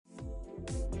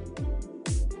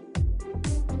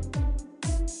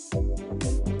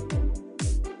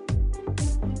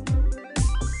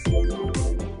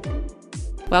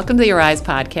Welcome to the Arise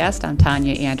podcast. I'm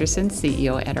Tania Anderson,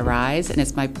 CEO at Arise, and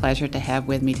it's my pleasure to have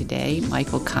with me today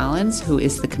Michael Collins, who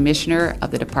is the Commissioner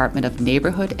of the Department of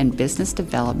Neighborhood and Business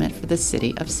Development for the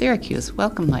City of Syracuse.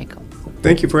 Welcome, Michael.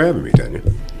 Thank you for having me, Tania.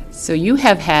 So you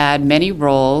have had many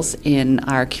roles in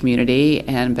our community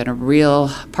and been a real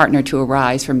partner to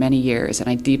Arise for many years, and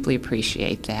I deeply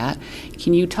appreciate that.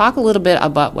 Can you talk a little bit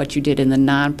about what you did in the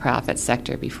nonprofit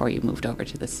sector before you moved over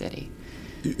to the city?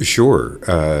 Sure.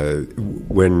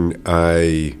 When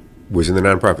I was in the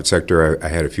nonprofit sector, I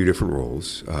had a few different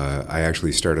roles. I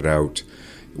actually started out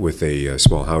with a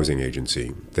small housing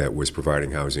agency that was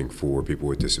providing housing for people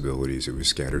with disabilities. It was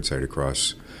scattered site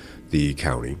across the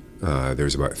county.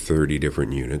 There's about 30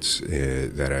 different units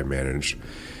that I managed,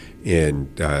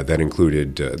 and that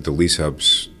included the lease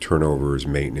ups, turnovers,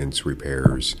 maintenance,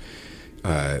 repairs.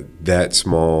 That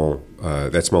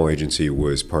small agency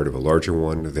was part of a larger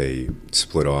one. They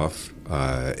split off,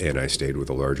 and I stayed with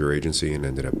a larger agency and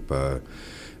ended up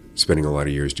spending a lot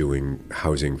of years doing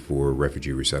housing for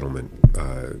refugee resettlement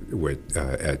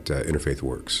at Interfaith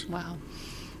Works. Wow.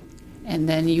 And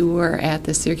then you were at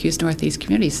the Syracuse Northeast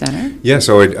Community Center. Yeah,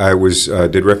 so I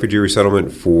did refugee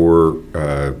resettlement for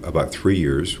about 3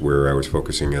 years, where I was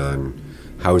focusing on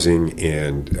housing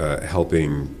and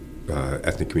helping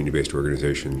ethnic community-based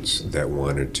organizations that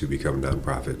wanted to become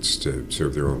nonprofits to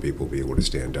serve their own people be able to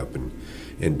stand up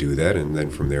and do that. And then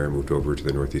from there I moved over to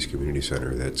the Northeast Community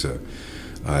Center. That's an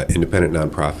independent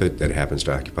nonprofit that happens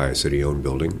to occupy a city-owned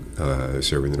building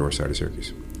serving the north side of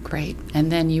Syracuse. Great.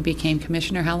 And then you became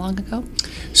commissioner how long ago?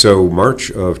 So March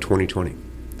of 2020.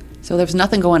 So there was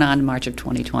nothing going on in March of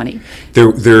 2020.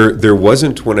 There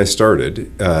wasn't when I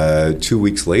started. 2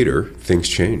 weeks later, things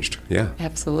changed. Yeah.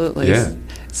 Absolutely. Yeah.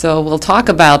 So we'll talk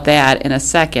about that in a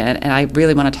second, and I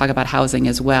really want to talk about housing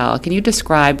as well. Can you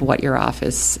describe what your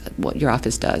office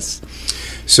does?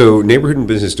 So Neighborhood and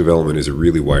Business Development is a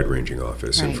really wide-ranging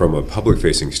office. Right. And from a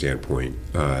public-facing standpoint,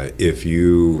 if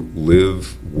you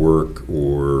live, work,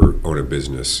 or own a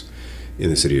business in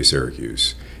the city of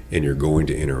Syracuse, and you're going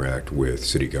to interact with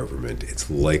city government, it's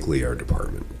likely our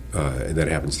department. And that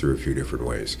happens through a few different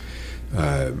ways.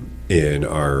 In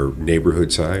our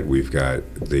neighborhood side, we've got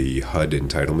the HUD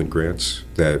entitlement grants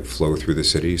that flow through the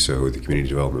city. So the Community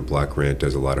Development Block Grant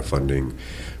does a lot of funding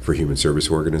for human service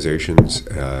organizations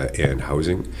and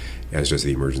housing, as does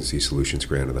the Emergency Solutions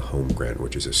Grant and the Home Grant,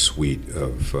 which is a suite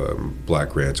of block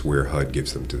grants where HUD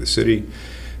gives them to the city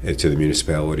and to the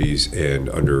municipalities. And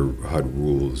under HUD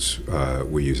rules,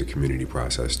 we use a community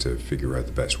process to figure out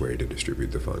the best way to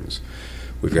distribute the funds.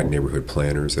 We've got neighborhood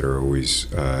planners that are always,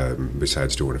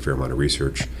 besides doing a fair amount of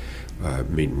research,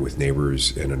 meeting with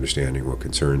neighbors and understanding what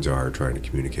concerns are, trying to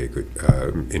communicate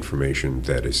good information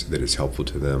that is helpful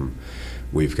to them.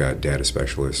 We've got data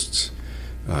specialists.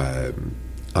 On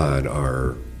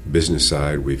our business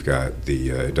side, we've got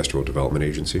the Industrial Development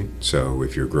Agency. So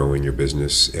if you're growing your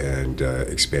business and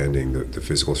expanding the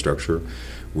physical structure,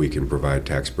 we can provide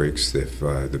tax breaks if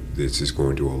this is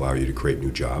going to allow you to create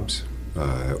new jobs.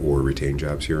 Or retain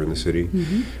jobs here in the city.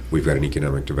 Mm-hmm. We've got an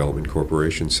economic development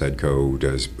corporation. SEDCO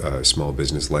does small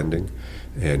business lending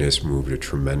and has moved a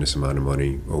tremendous amount of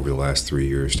money over the last 3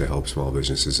 years to help small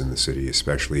businesses in the city,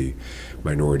 especially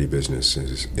minority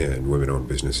businesses and women-owned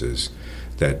businesses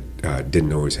that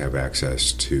didn't always have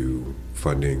access to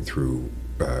funding through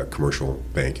commercial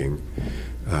banking.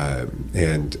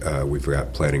 And we've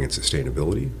got planning and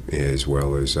sustainability, as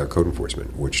well as code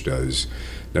enforcement, which does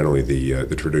not only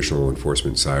the traditional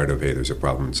enforcement side of, hey, there's a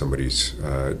problem in somebody's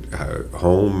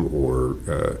home,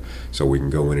 or so we can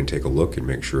go in and take a look and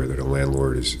make sure that a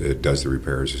landlord does the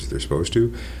repairs as they're supposed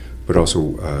to, but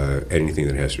also anything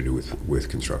that has to do with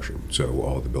construction. So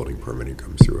all the building permitting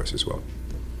comes through us as well.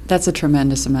 That's a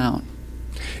tremendous amount.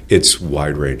 It's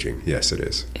wide-ranging. Yes, it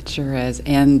is. It sure is.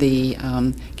 And the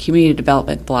community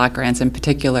development block grants in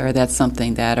particular, that's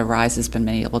something that Arise has been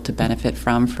able to benefit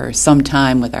from for some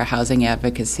time with our housing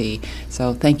advocacy.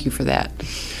 So thank you for that.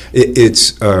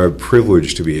 It's a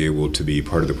privilege to be able to be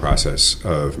part of the process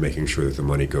of making sure that the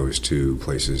money goes to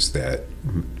places that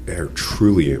are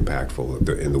truly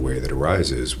impactful in the way that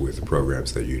Arise is with the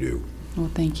programs that you do. Well,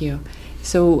 thank you.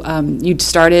 So you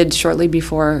started shortly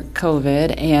before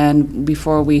COVID, and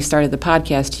before we started the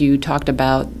podcast, you talked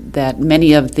about that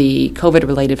many of the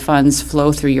COVID-related funds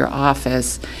flow through your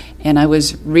office, and I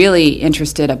was really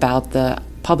interested about the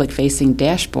public-facing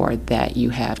dashboard that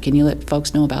you have. Can you let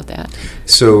folks know about that?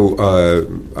 So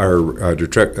our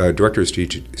Director of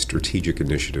Strategic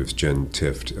Initiatives, Jen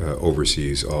Tift,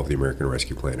 oversees all of the American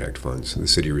Rescue Plan Act funds. The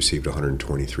city received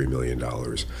 $123 million,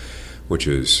 which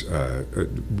is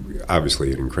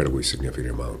obviously an incredibly significant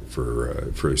amount for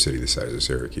a city the size of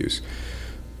Syracuse.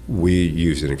 we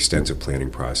used an extensive planning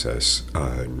process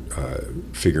on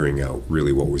figuring out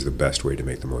really what was the best way to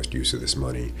make the most use of this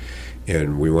money.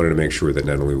 And we wanted to make sure that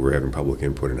not only we're having public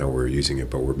input in how we're using it,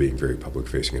 but we're being very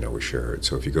public-facing in how we share it.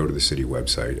 So if you go to the city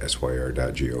website,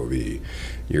 syr.gov,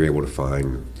 you're able to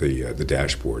find the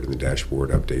dashboard, and the dashboard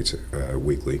updates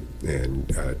weekly and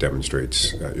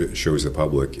demonstrates, shows the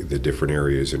public the different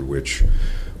areas in which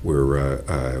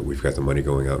we've got the money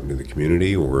going out into the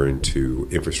community or into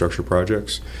infrastructure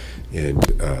projects, and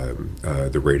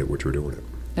the rate at which we're doing it.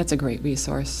 That's a great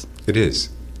resource. It is.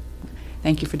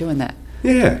 Thank you for doing that.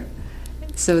 Yeah.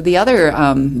 So the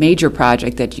other major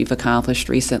project that you've accomplished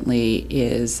recently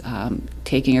is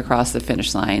taking across the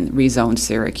finish line, Rezone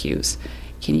Syracuse.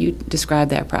 Can you describe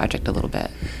that project a little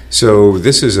bit? So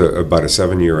this is about a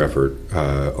 7-year effort.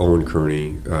 Owen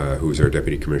Kearney, who's our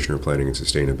Deputy Commissioner of Planning and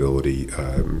Sustainability,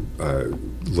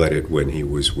 led it when he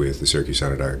was with the Syracuse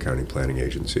Onondaga County Planning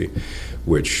Agency,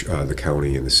 which the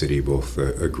county and the city both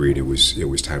agreed it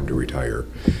was time to retire.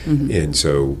 Mm-hmm. And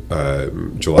so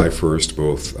July 1st,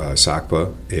 both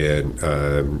SACPA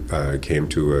and came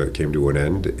to an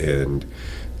end, and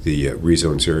the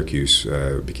Rezone Syracuse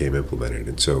became implemented.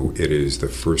 And so it is the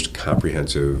first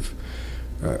comprehensive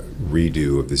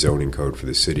redo of the zoning code for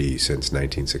the city since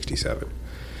 1967.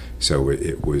 So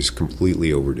it was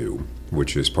completely overdue,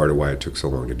 which is part of why it took so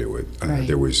long to do it. Right.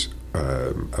 There was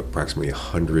approximately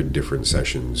 100 different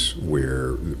sessions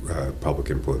where public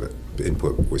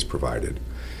input was provided.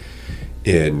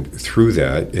 And through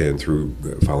that, and through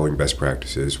following best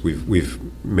practices,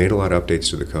 we've made a lot of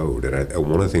updates to the code. And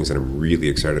one of the things that I'm really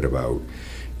excited about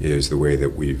is the way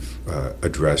that we've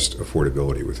addressed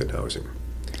affordability within housing.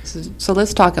 So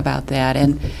let's talk about that.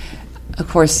 And of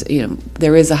course,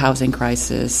 there is a housing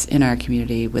crisis in our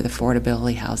community with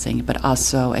affordability housing, but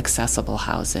also accessible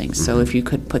housing. So if you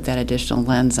could put that additional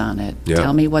lens on it,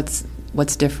 tell me what's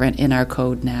different in our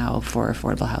code now for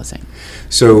affordable housing?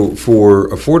 So for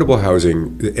affordable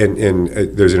housing, and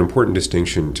there's an important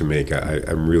distinction to make.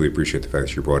 I really appreciate the fact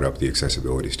that you brought up the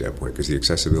accessibility standpoint, because the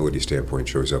accessibility standpoint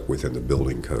shows up within the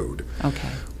building code.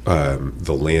 Okay.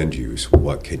 The land use,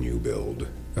 what can you build,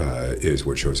 is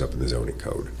what shows up in the zoning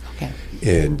code. Okay.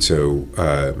 And so,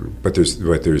 but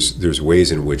there's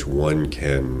ways in which one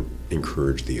can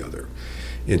encourage the other.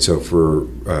 And so for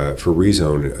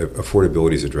rezone,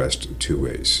 affordability is addressed two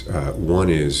ways. One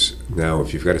is, now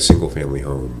if you've got a single-family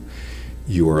home,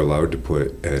 you are allowed to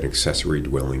put an accessory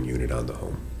dwelling unit on the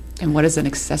home. And what is an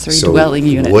accessory dwelling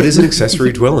unit? What is an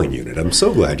accessory dwelling unit? I'm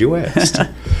so glad you asked.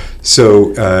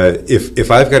 So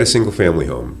if I've got a single-family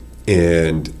home,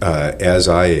 and as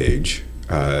I age,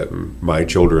 my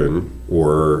children,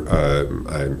 or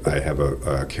I have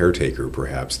a caretaker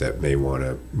perhaps that may want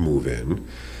to move in,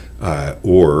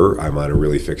 or I'm on a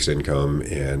really fixed income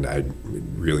and I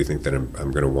really think that I'm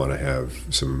going to want to have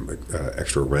some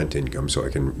extra rent income so I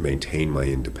can maintain my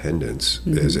independence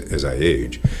as I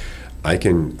age. I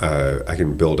can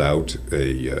build out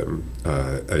an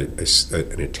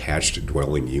attached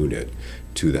dwelling unit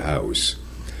to the house,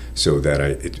 so that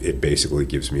it basically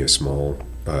gives me a small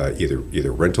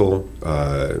either rental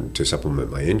to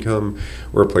supplement my income,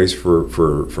 or a place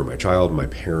for my child, my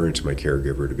parents, my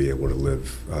caregiver to be able to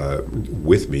live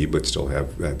with me but still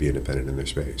be independent in their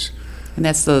space. And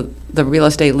that's the real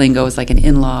estate lingo is like an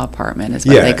in-law apartment is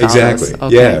what they call exactly. This.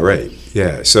 Okay. Yeah, right.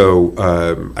 Yeah. So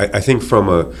I think from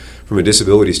a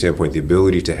disability standpoint, the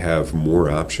ability to have more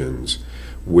options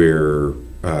where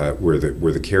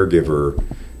the caregiver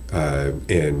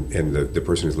and the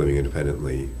person who's living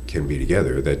independently can be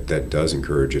together, that does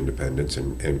encourage independence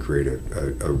and create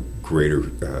a greater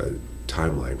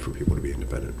timeline for people to be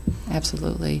independent.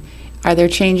 Absolutely. Are there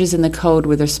changes in the code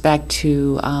with respect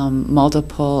to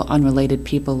multiple unrelated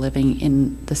people living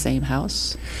in the same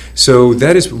house? So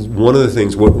that is one of the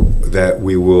things that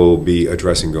we will be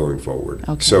addressing going forward.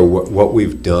 Okay. So what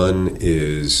we've done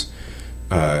is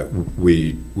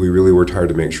we really worked hard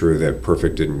to make sure that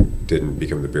perfect didn't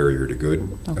become the barrier to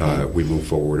good. Okay. We moved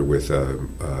forward with a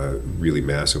really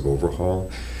massive overhaul,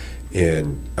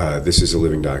 and this is a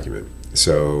living document.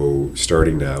 So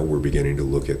starting now, we're beginning to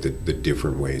look at the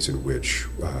different ways in which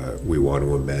we want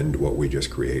to amend what we just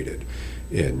created.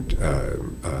 And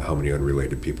how many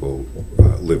unrelated people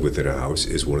live within a house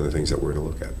is one of the things that we're going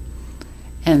to look at.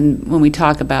 And when we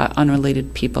talk about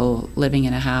unrelated people living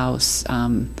in a house,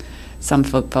 some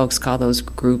folks call those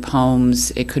group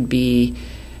homes. It could be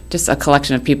just a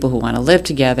collection of people who want to live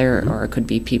together, or it could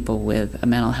be people with a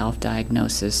mental health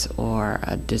diagnosis or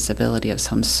a disability of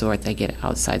some sort. They get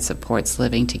outside supports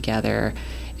living together.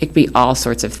 It could be all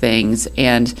sorts of things.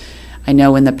 And I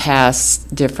know in the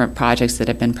past, different projects that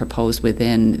have been proposed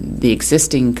within the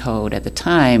existing code at the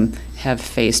time have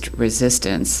faced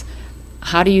resistance.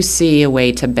 How do you see a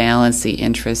way to balance the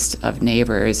interests of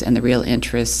neighbors and the real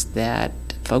interests that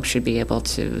folks should be able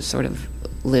to sort of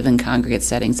live in congregate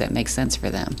settings that make sense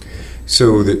for them?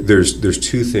 So there's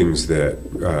two things that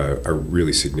are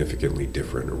really significantly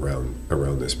different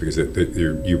around this, because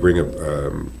you bring up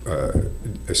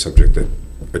a subject that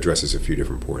addresses a few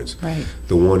different points. Right.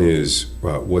 The one is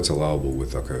what's allowable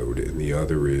with the code, and the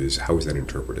other is how is that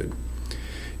interpreted.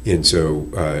 And so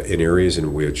in areas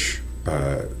in which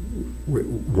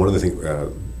one of the things,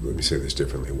 let me say this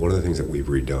differently, one of the things that we've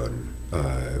redone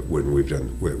when we've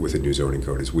done with the new zoning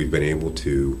code is we've been able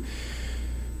to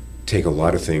take a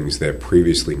lot of things that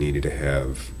previously needed to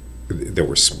have, that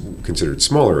were considered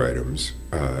smaller items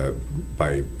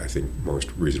by, I think,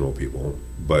 most reasonable people,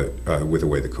 but with the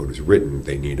way the code is written,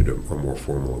 they needed a more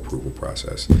formal approval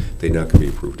process. They now can be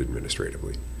approved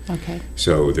administratively. Okay.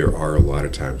 So there are a lot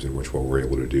of times in which what we're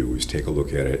able to do is take a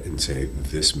look at it and say,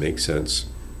 this makes sense,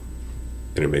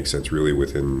 and it makes sense really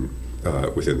within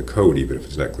the code, even if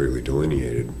it's not clearly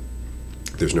delineated.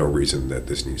 There's no reason that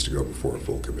this needs to go before a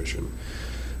full commission.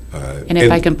 And if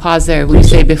I can pause there, when you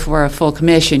say before a full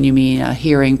commission, you mean a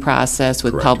hearing process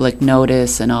with Correct. Public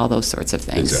notice and all those sorts of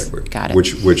things? Exactly. Got it.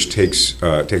 Which takes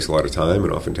a lot of time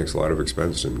and often takes a lot of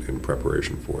expense in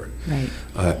preparation for it. Right.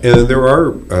 And there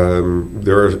are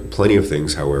plenty of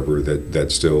things, however,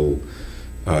 that still,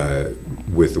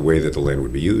 with the way that the land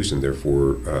would be used, and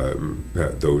therefore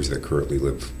those that currently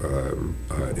live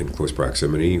in close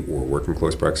proximity or work in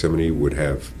close proximity would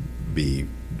be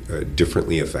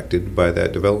differently affected by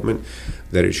that development,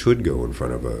 that it should go in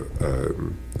front of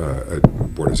a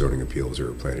Board of Zoning Appeals or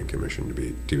a Planning Commission to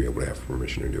be able to have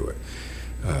permission to do it.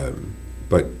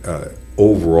 But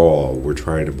overall, we're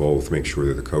trying to both make sure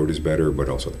that the code is better, but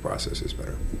also the process is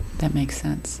better. That makes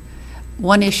sense.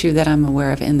 One issue that I'm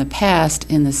aware of in the past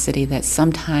in the city, that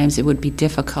sometimes it would be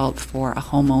difficult for a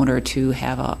homeowner to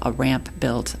have a ramp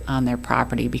built on their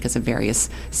property because of various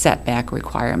setback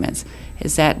requirements.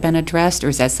 Has that been addressed, or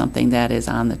is that something that is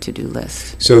on the to-do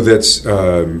list? So that's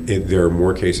there are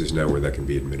more cases now where that can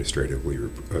be administratively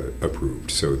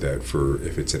approved, so that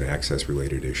if it's an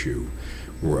access-related issue,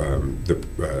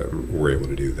 we're able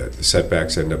to do that. The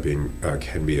setbacks end up being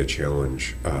can be a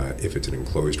challenge. If it's an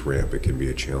enclosed ramp, it can be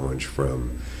a challenge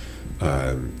from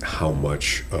how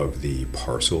much of the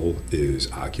parcel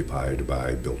is occupied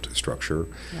by built structure.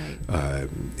 Right.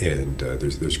 And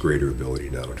there's greater ability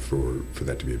now for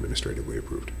that to be administratively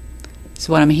approved.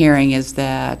 So what I'm hearing is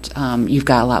that you've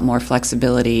got a lot more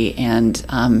flexibility, and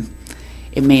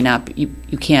it may not be,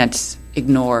 you can't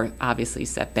ignore, obviously,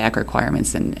 setback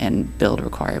requirements and build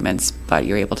requirements, but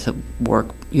you're able to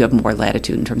work, you have more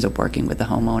latitude in terms of working with the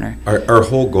homeowner. Our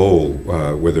whole goal,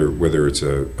 whether it's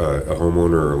a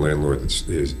homeowner or a landlord,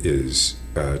 is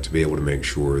to be able to make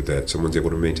sure that someone's able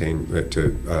to maintain,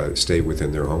 to stay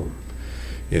within their home.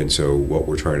 And so what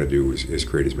we're trying to do is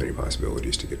create as many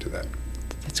possibilities to get to that.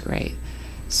 That's great.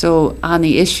 So on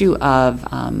the issue of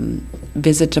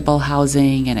visitable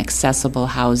housing and accessible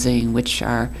housing, which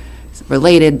are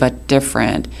related but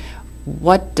different,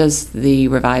 what does the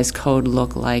revised code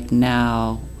look like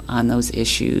now on those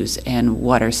issues, and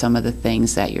what are some of the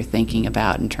things that you're thinking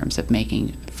about in terms of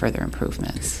making further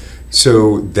improvements?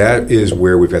 So that is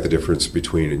where we've got the difference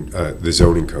between the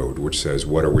zoning code, which says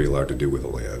what are we allowed to do with the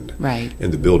land, right,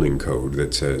 and the building code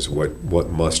that says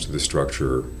what must the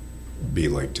structure be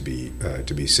like to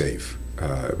be safe.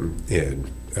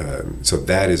 So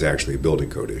that is actually a building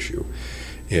code issue.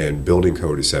 And building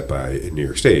code is set by, in New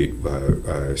York State,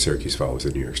 Syracuse follows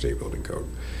the New York State building code.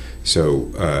 So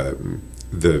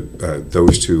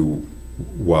those two,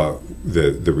 while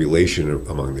the relation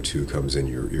among the two comes in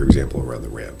your example around the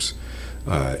ramps.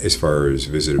 As far as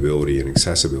visitability and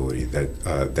accessibility,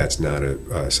 that's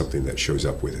not something that shows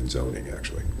up within zoning,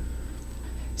 actually.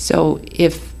 So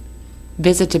if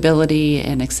visitability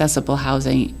and accessible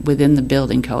housing within the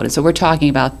building code, and so we're talking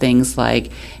about things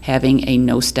like having a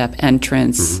no-step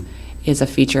entrance, mm-hmm, is a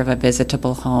feature of a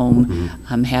visitable home,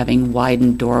 mm-hmm, having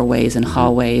widened doorways and, mm-hmm,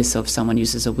 hallways, so if someone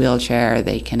uses a wheelchair,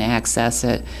 they can access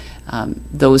it,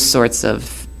 those sorts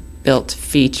of built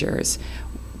features.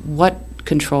 What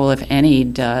control, if any,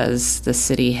 does the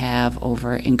city have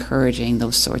over encouraging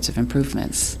those sorts of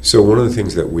improvements? So one of the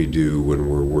things that we do when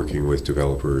we're working with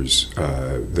developers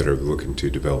that are looking to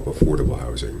develop affordable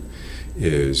housing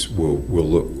is we'll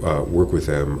work with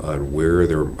them on where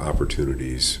there are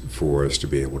opportunities for us to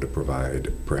be able to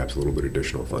provide perhaps a little bit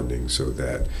additional funding so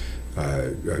that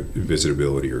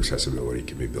visitability or accessibility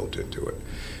can be built into it.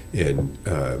 And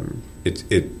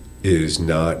it is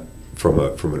not, from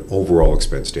an overall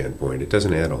expense standpoint, it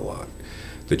doesn't add a lot.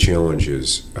 The challenge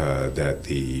is that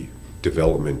the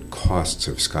development costs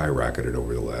have skyrocketed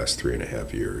over the last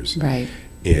 3.5 years. Right.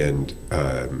 And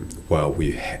while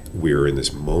we're in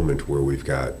this moment where we've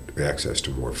got access to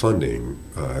more funding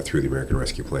through the American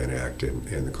Rescue Plan Act and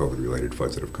the COVID-related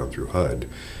funds that have come through HUD,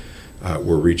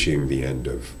 we're reaching the end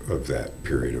of that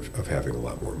period of having a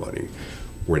lot more money.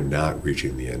 We're not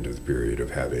reaching the end of the period of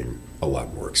having a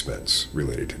lot more expense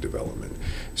related to development.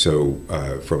 So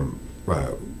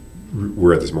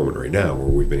we're at this moment right now where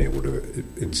we've been able to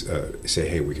say,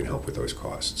 hey, we can help with those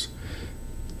costs.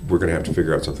 We're going to have to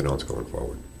figure out something else going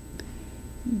forward.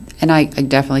 And I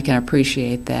definitely can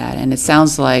appreciate that. And it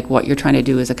sounds like what you're trying to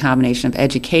do is a combination of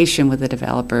education with the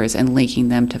developers and linking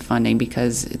them to funding,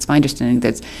 because it's my understanding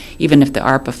that even if the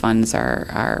ARPA funds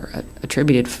are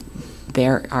attributed,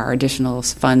 there are additional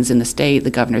funds in the state. The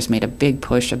governor's made a big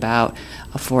push about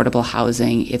affordable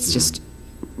housing. It's just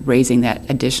raising that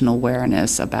additional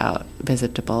awareness about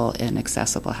visitable and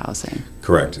accessible housing.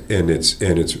 Correct, and it's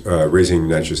raising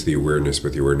not just the awareness,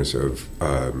 but the awareness of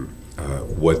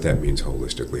what that means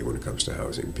holistically when it comes to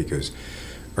housing, because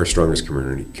our strongest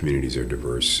communities are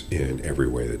diverse in every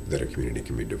way that a community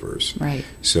can be diverse. Right.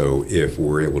 So if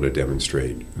we're able to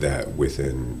demonstrate that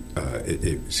within,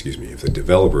 if the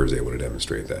developer is able to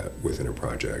demonstrate that within a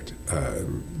project,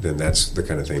 then that's the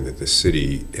kind of thing that the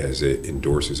city, as it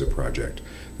endorses a project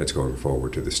that's going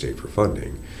forward to the state for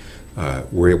funding,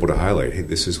 we're able to highlight, hey,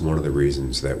 this is one of the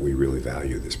reasons that we really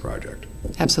value this project.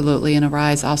 Absolutely, and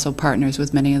Arise also partners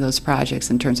with many of those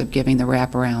projects in terms of giving the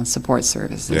wraparound support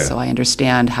services. Yeah. So I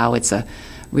understand how it's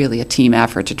really a team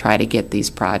effort to try to get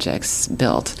these projects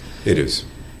built. It is.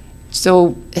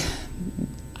 So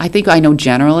I think I know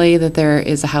generally that there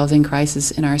is a housing crisis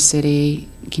in our city.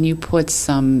 Can you put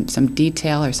some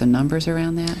detail or some numbers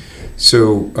around that?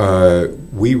 So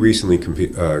we recently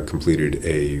completed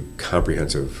a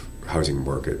comprehensive housing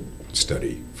market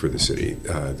study for the city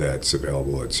that's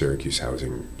available at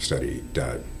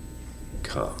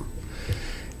SyracuseHousingStudy.com.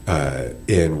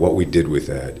 And what we did with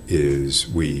that is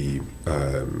we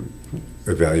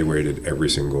evaluated every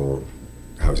single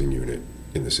housing unit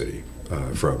in the city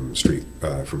from street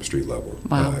level.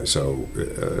 Wow. So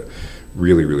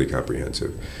really, really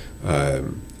comprehensive.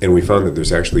 And we found that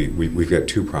there's actually we've got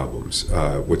two problems.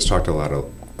 What's talked about a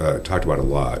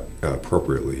lot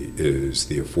appropriately is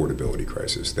the affordability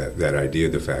crisis. That idea,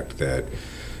 the fact that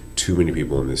too many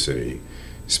people in this city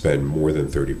spend more than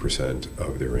 30%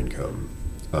 of their income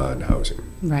on housing.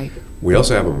 Right. We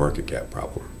also have a market gap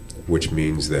problem, which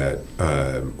means that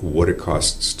what it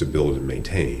costs to build and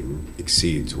maintain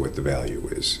exceeds what the value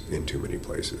is in too many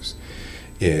places.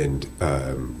 And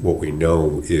what we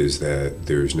know is that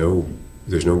there's no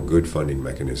good funding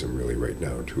mechanism really right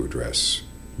now to address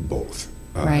both.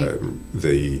 Right.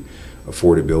 The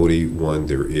affordability one,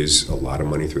 there is a lot of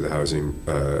money through the housing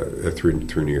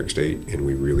through New York State, and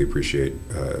we really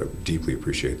deeply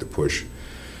appreciate the push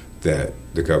that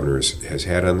the governor has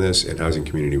had on this. And Housing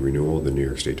Community Renewal, the New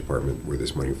York State Department where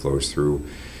this money flows through,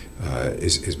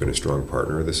 has been a strong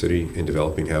partner of the city in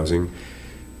developing housing.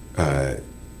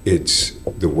 It's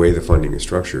the way the funding is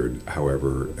structured,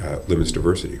 however, limits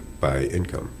diversity by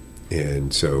income.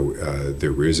 And so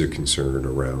there is a concern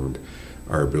around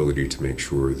our ability to make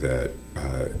sure that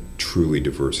truly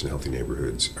diverse and healthy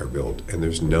neighborhoods are built. And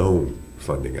there's no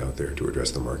funding out there to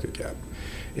address the market gap.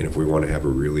 And if we want to have a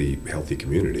really healthy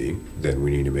community, then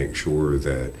we need to make sure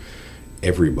that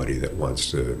everybody that wants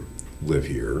to live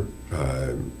here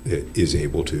is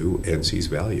able to and sees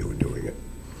value in doing it.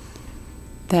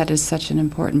 That is such an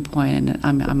important point, and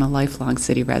I'm a lifelong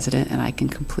city resident, and I can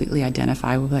completely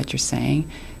identify with what you're saying.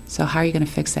 So how are you going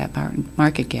to fix that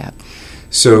market gap?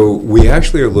 So we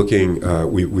actually are looking,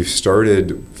 we've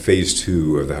started phase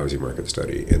 2 of the housing market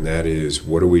study, and that is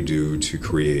what do we do to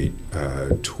create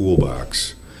a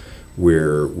toolbox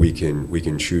where we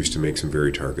can choose to make some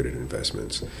very targeted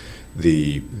investments.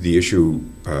 The issue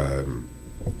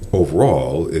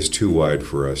overall is too wide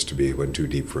for us to be able, and too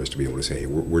deep for us to be able to say, hey,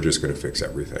 we're just going to fix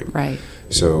everything. Right.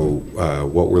 So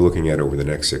what we're looking at over the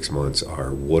next 6 months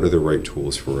are what are the right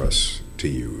tools for us to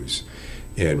use,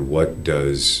 and what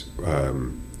does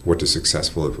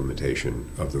successful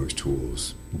implementation of those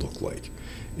tools look like.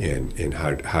 and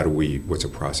how do we, what's a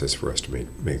process for us to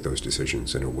make those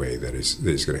decisions in a way that is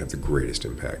going to have the greatest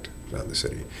impact on the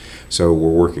city. So we're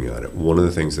working on it. One of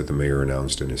the things that the mayor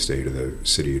announced in his State of the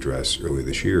City address earlier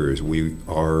this year is we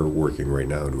are working right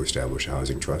now to establish a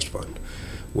housing trust fund,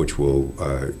 which will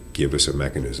give us a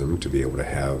mechanism to be able to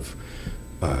have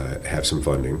some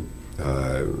funding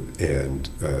and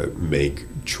make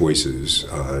choices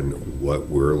on what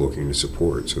we're looking to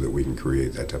support so that we can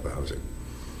create that type of housing.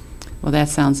 Well, that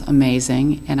sounds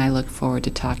amazing, and I look forward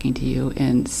to talking to you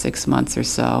in 6 months or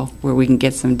so where we can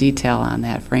get some detail on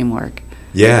that framework.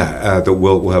 Yeah,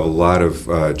 we'll have a lot of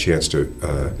chance to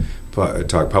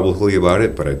talk publicly about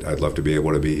it, but I'd love to be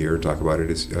able to be here and talk about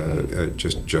it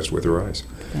just with your eyes.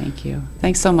 Thank you.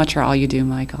 Thanks so much for all you do,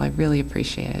 Michael. I really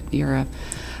appreciate it. You're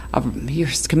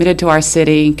committed to our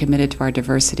city, committed to our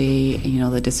diversity,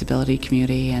 the disability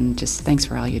community, and just thanks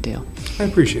for all you do. I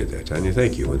appreciate that, Tanya.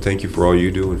 Thank you. And thank you for all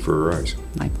you do and for Arise.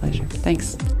 My pleasure.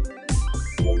 Thanks.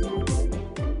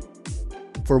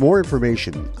 For more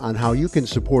information on how you can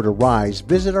support Arise,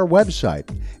 visit our website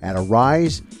at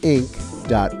ariseinc.org.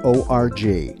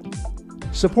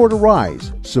 Support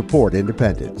Arise. Support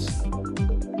independence.